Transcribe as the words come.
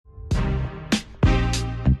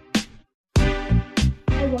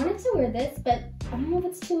wanted to wear this, but I don't know if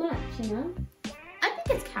it's too much, you know? I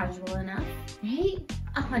think it's casual enough. Right?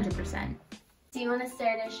 100%. Do you want to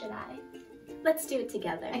start or should I? Let's do it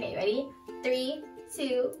together. Okay, ready? 3,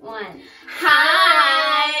 2, 1.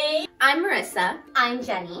 Hi! I'm Marissa. I'm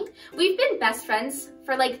Jenny. We've been best friends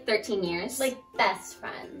for like 13 years. Like best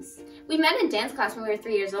friends. We met in dance class when we were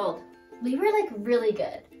 3 years old. We were like really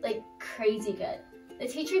good, like crazy good. The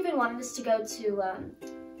teacher even wanted us to go to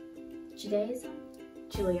Judaism?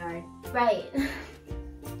 Juilliard. Right.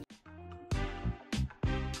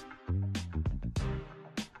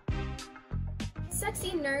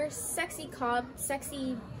 Sexy nurse, sexy cop,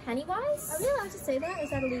 sexy Pennywise? Are we allowed to say that? Is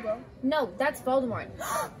that illegal? No, that's Voldemort.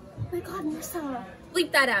 Oh my god, Marissa.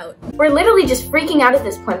 Bleep that out. We're literally just freaking out at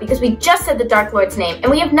this point because we just said the Dark Lord's name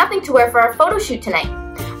and we have nothing to wear for our photo shoot tonight.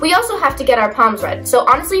 We also have to get our palms read, so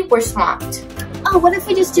honestly, we're swamped. Oh, what if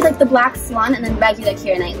we just do like the Black Swan and then regular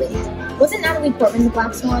Keira Knightley? Wasn't Natalie Portman the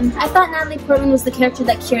Black Swan? I thought Natalie Portman was the character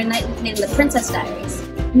that Keira Knightley played in The Princess Diaries.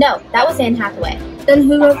 No, that was Anne Hathaway. Then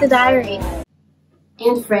who wrote the diary?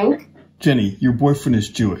 And Frank? Jenny, your boyfriend is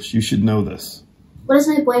Jewish. You should know this. What does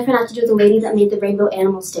my boyfriend have to do with the lady that made the rainbow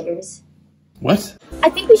animal stickers? What? I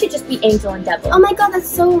think we should just be Angel and Devil. Oh my god, that's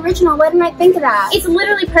so original. Why didn't I think of that? It's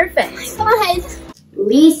literally perfect. Oh my god.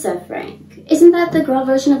 Lisa Frank. Isn't that the girl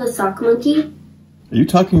version of the sock monkey? Are you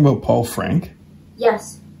talking about Paul Frank?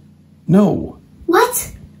 Yes. No.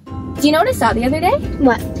 What? Do you know what I saw the other day?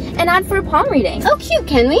 What? An ad for a palm reading. Oh cute,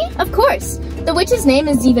 can we? Of course. The witch's name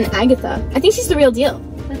is even Agatha. I think she's the real deal.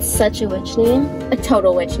 That's such a witch name. A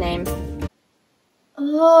total witch name.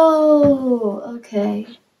 Oh, okay.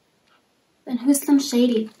 Then who's Slim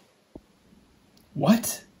Shady?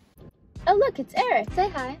 What? Oh look, it's Eric. Say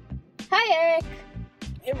hi. Hi, Eric.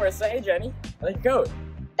 Hey Marissa, hey Jenny. I like your coat.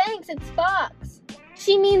 Thanks, it's Fox.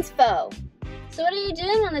 She means foe. So what are you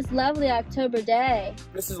doing on this lovely October day?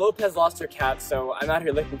 Mrs. Lopez lost her cat, so I'm out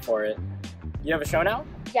here looking for it. You have a show now?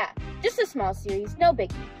 Yeah, just a small series, no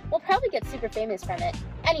biggie. We'll probably get super famous from it.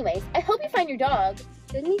 Anyways, I hope you find your dog.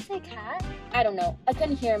 Didn't he say cat? I don't know. I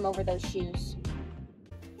couldn't hear him over those shoes.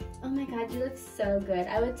 Oh my god, you look so good.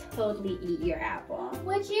 I would totally eat your apple.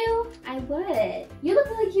 Would you? I would. You look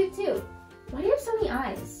really cute too. Why do you have so many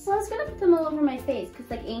eyes? Well, I was gonna put them all over my face because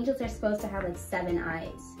like angels are supposed to have like 7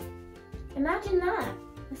 eyes. Imagine that.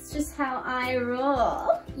 That's just how I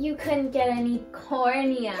roll. You couldn't get any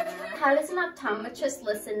cornea. How does an optometrist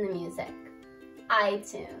listen to music?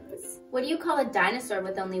 iTunes. What do you call a dinosaur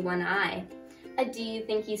with only one eye? A do you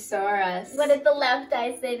think you saw us? What did the left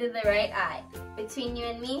eye say to the right eye? Between you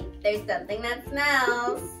and me, there's something that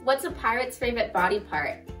smells. What's a pirate's favorite body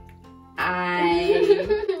part?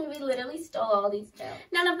 We literally stole all these jokes.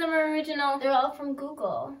 None of them are original. They're all from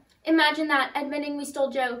Google. Imagine that, admitting we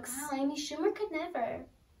stole jokes. Wow, Amy Schumer could never.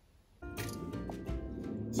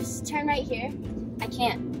 Just turn right here. I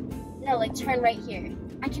can't. No, like turn right here.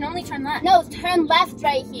 I can only turn left. No, turn left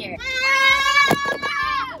right here.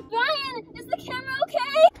 Ryan, is the camera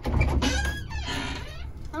okay?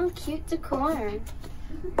 Oh, cute decor.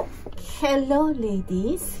 Hello,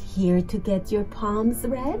 ladies. Here to get your palms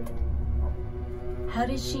read? How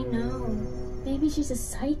does she know? Maybe she's a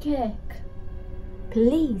psychic.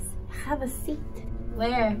 Please, have a seat.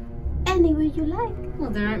 Where? Anywhere you like. Well,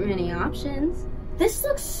 there aren't many options. This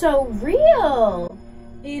looks so real.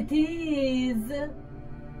 It is.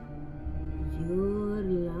 Your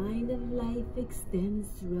line of life extends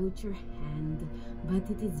throughout your hand, but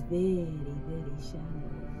it is very, very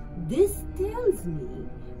shallow. This tells me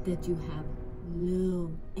that you have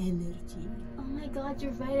low energy. Oh my god,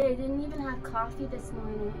 you're right. I didn't even have coffee this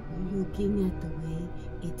morning. Looking at the way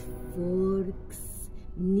it forks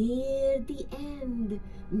near the end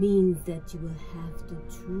means that you will have to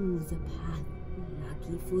choose a path.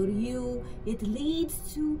 Lucky for you, it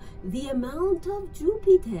leads to the amount of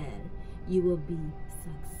Jupiter. You will be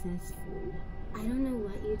successful. I don't know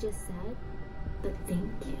what you just said, but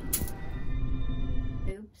thank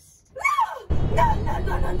you. Oops. No!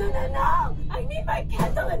 I need my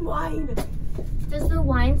candle and wine. Does the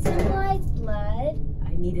wine symbolize blood?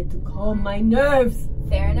 I needed to calm my nerves.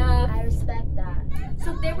 Fair enough. I respect that.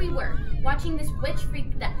 So there we were, watching this witch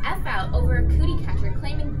freak the F out over a cootie catcher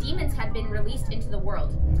claiming demons had been released into the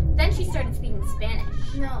world. Then she started speaking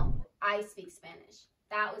Spanish. No, I speak Spanish.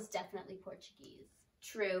 That was definitely Portuguese.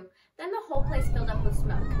 True. Then the whole place filled up with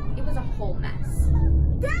smoke. It was a whole mess.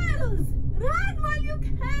 Girls, run while you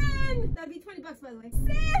can. That'd be $20 by the way.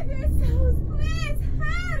 Save yourselves, please.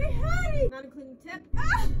 Hurry. Not including tip.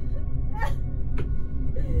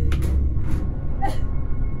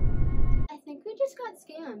 I think we just got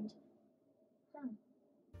scammed.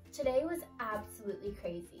 Today was absolutely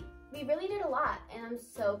crazy. We really did a lot, and I'm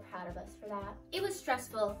so proud of us for that. It was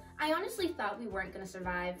stressful. I honestly thought we weren't gonna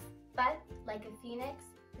survive. But, like a phoenix,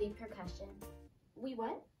 we percussion. We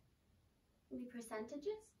what? We percentages?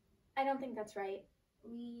 I don't think that's right.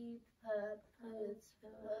 We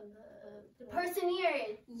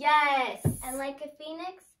persevered. Yes! And like a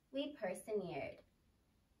phoenix, we persevered.